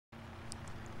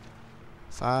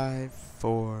5,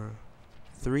 4,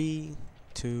 3,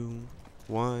 2,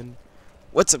 1.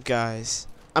 What's up, guys?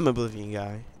 I'm Oblivion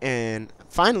Guy, and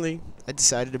finally, I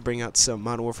decided to bring out some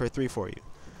Modern Warfare 3 for you.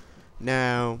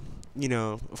 Now,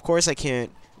 of course I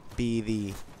can't be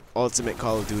the ultimate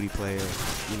Call of Duty player,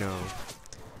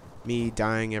 me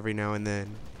dying every now and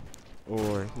then,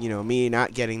 or, me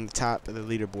not getting the top of the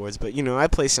leaderboards, but, I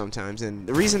play sometimes, and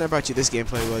the reason I brought you this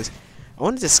gameplay was I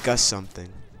want to discuss something,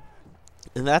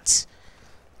 and that's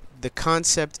the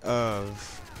concept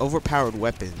of overpowered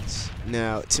weapons.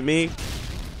 Now, to me,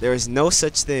 there is no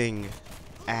such thing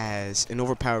as an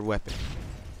overpowered weapon,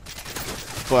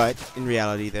 but in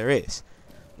reality there is.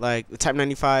 Like the Type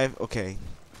 95, okay,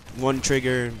 one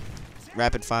trigger,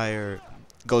 rapid fire,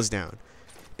 goes down.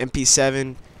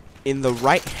 MP7, in the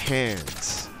right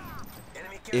hands,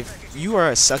 if you are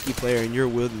a sucky player and you're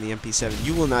wielding the MP7,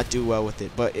 you will not do well with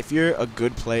it. But if you're a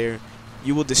good player,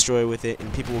 you will destroy with it,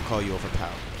 and people will call you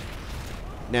overpowered.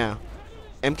 Now,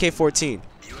 MK14,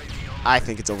 I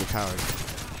think it's overpowered.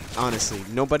 Honestly,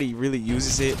 nobody really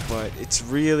uses it, but it's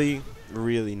really,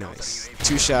 really nice.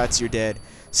 2 shots, you're dead.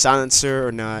 Silencer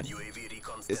or not,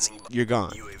 you're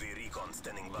gone.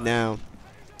 Now,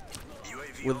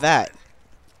 with that,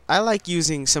 I like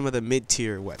using some of the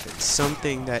mid-tier weapons,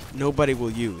 something that nobody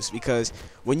will use, because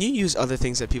when you use other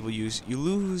things that people use, you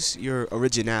lose your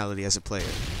originality as a player.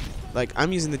 Like,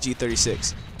 I'm using the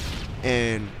G36,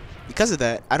 and because of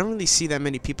that, I don't really see that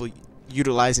many people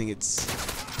utilizing its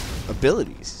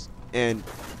abilities, and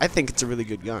I think it's a really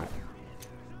good gun.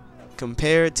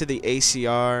 Compared to the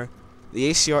ACR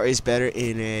is better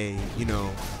in a,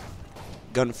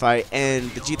 gunfight,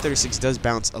 and the G36 does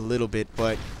bounce a little bit,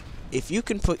 but if you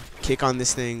can put kick on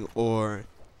this thing, or,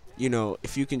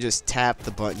 if you can just tap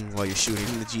the button while you're shooting,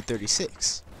 the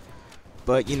G36.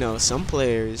 But, some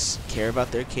players care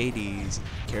about their KDs,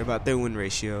 care about their win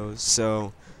ratios,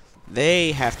 so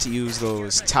they have to use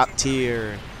those top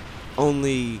tier,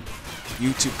 only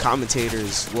YouTube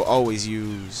commentators will always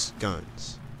use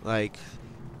guns. Like,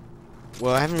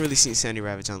 well, I haven't really seen Sandy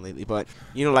Ravage on lately, but,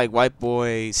 like White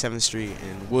Boy, 7th Street,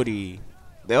 and Woody,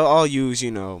 they'll all use,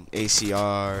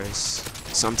 ACRs.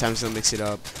 Sometimes they'll mix it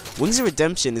up. Wings of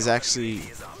Redemption is actually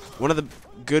one of the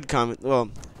good well,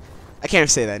 I can't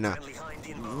say that now.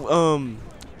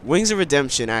 Wings of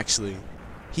Redemption, actually,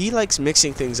 he likes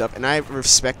mixing things up, and I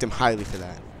respect him highly for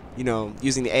that.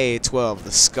 Using the AA-12,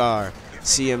 the SCAR,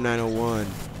 CM901,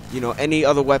 any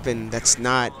other weapon that's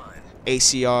not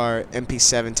ACR,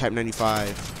 MP7, Type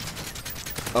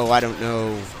 95. Oh, I don't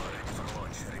know.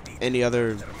 Any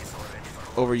other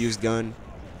overused gun.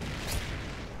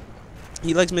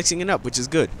 He likes mixing it up, which is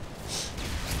good.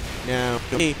 Now,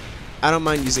 me, I don't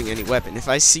mind using any weapon. If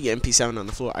I see MP7 on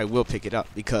the floor, I will pick it up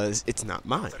because it's not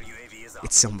mine.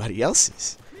 It's somebody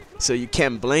else's. So you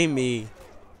can't blame me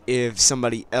if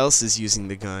somebody else is using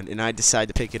the gun and I decide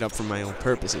to pick it up for my own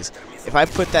purposes. If I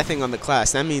put that thing on the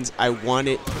class, that means I want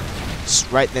it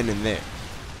right then and there.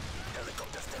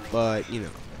 But,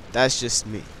 that's just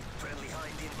me.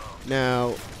 Now,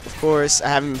 of course, I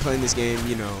haven't been playing this game,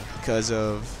 because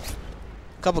of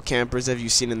a couple campers that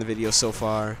you've seen in the video so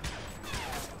far.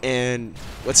 And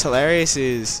what's hilarious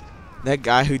is that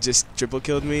guy who just triple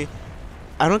killed me,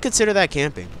 I don't consider that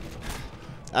camping.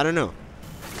 I don't know.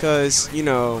 Because,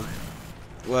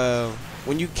 well,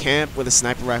 when you camp with a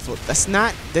sniper rifle,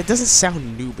 that doesn't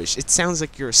sound noobish. It sounds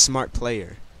like you're a smart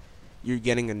player. You're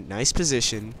getting a nice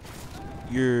position.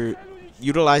 You're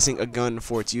utilizing a gun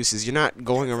for its uses. You're not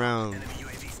going around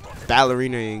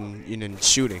ballerinaing and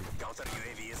shooting.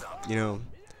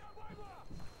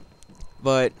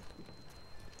 But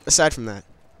aside from that,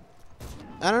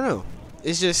 I don't know.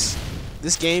 It's just,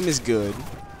 this game is good,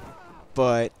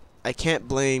 but I can't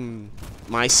blame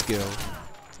my skill.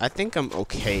 I think I'm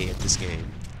okay at this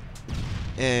game.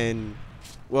 And,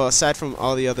 well, aside from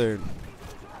all the other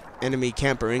enemy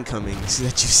camper incomings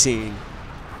that you've seen,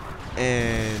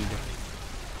 and,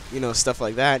 stuff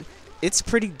like that, it's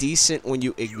pretty decent when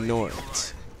you ignore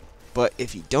it. But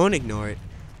if you don't ignore it,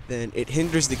 then it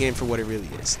hinders the game for what it really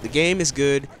is. The game is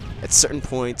good at certain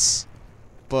points,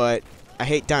 but I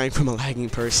hate dying from a lagging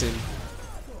person.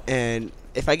 And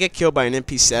if I get killed by an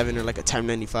MP7 or like a Type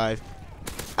 95,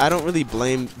 I don't really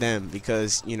blame them,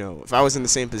 because, if I was in the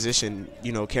same position,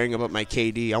 caring about my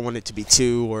KD, I want it to be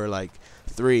 2 or like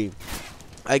 3.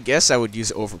 I guess I would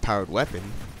use an overpowered weapon.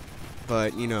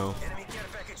 But,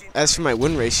 as for my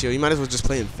win ratio, you might as well just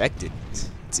play Infected.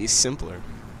 It's simpler.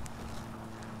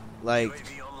 Like,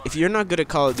 if you're not good at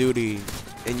Call of Duty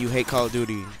and you hate Call of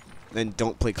Duty, then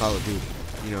don't play Call of Duty.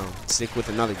 Stick with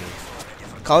another game.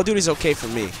 Call of Duty is okay for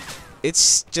me.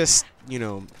 It's just,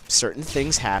 certain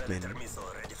things happen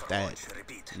that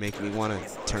make me want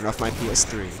to turn off my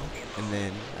PS3, and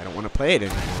then I don't want to play it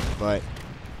anymore. But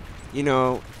you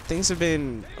know, things have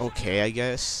been okay, I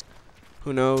guess.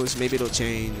 Who knows? Maybe it'll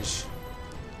change.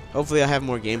 Hopefully, I'll have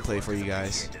more gameplay for you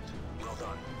guys.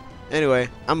 Anyway,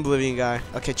 I'm Oblivion Guy.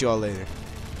 I'll catch you all later.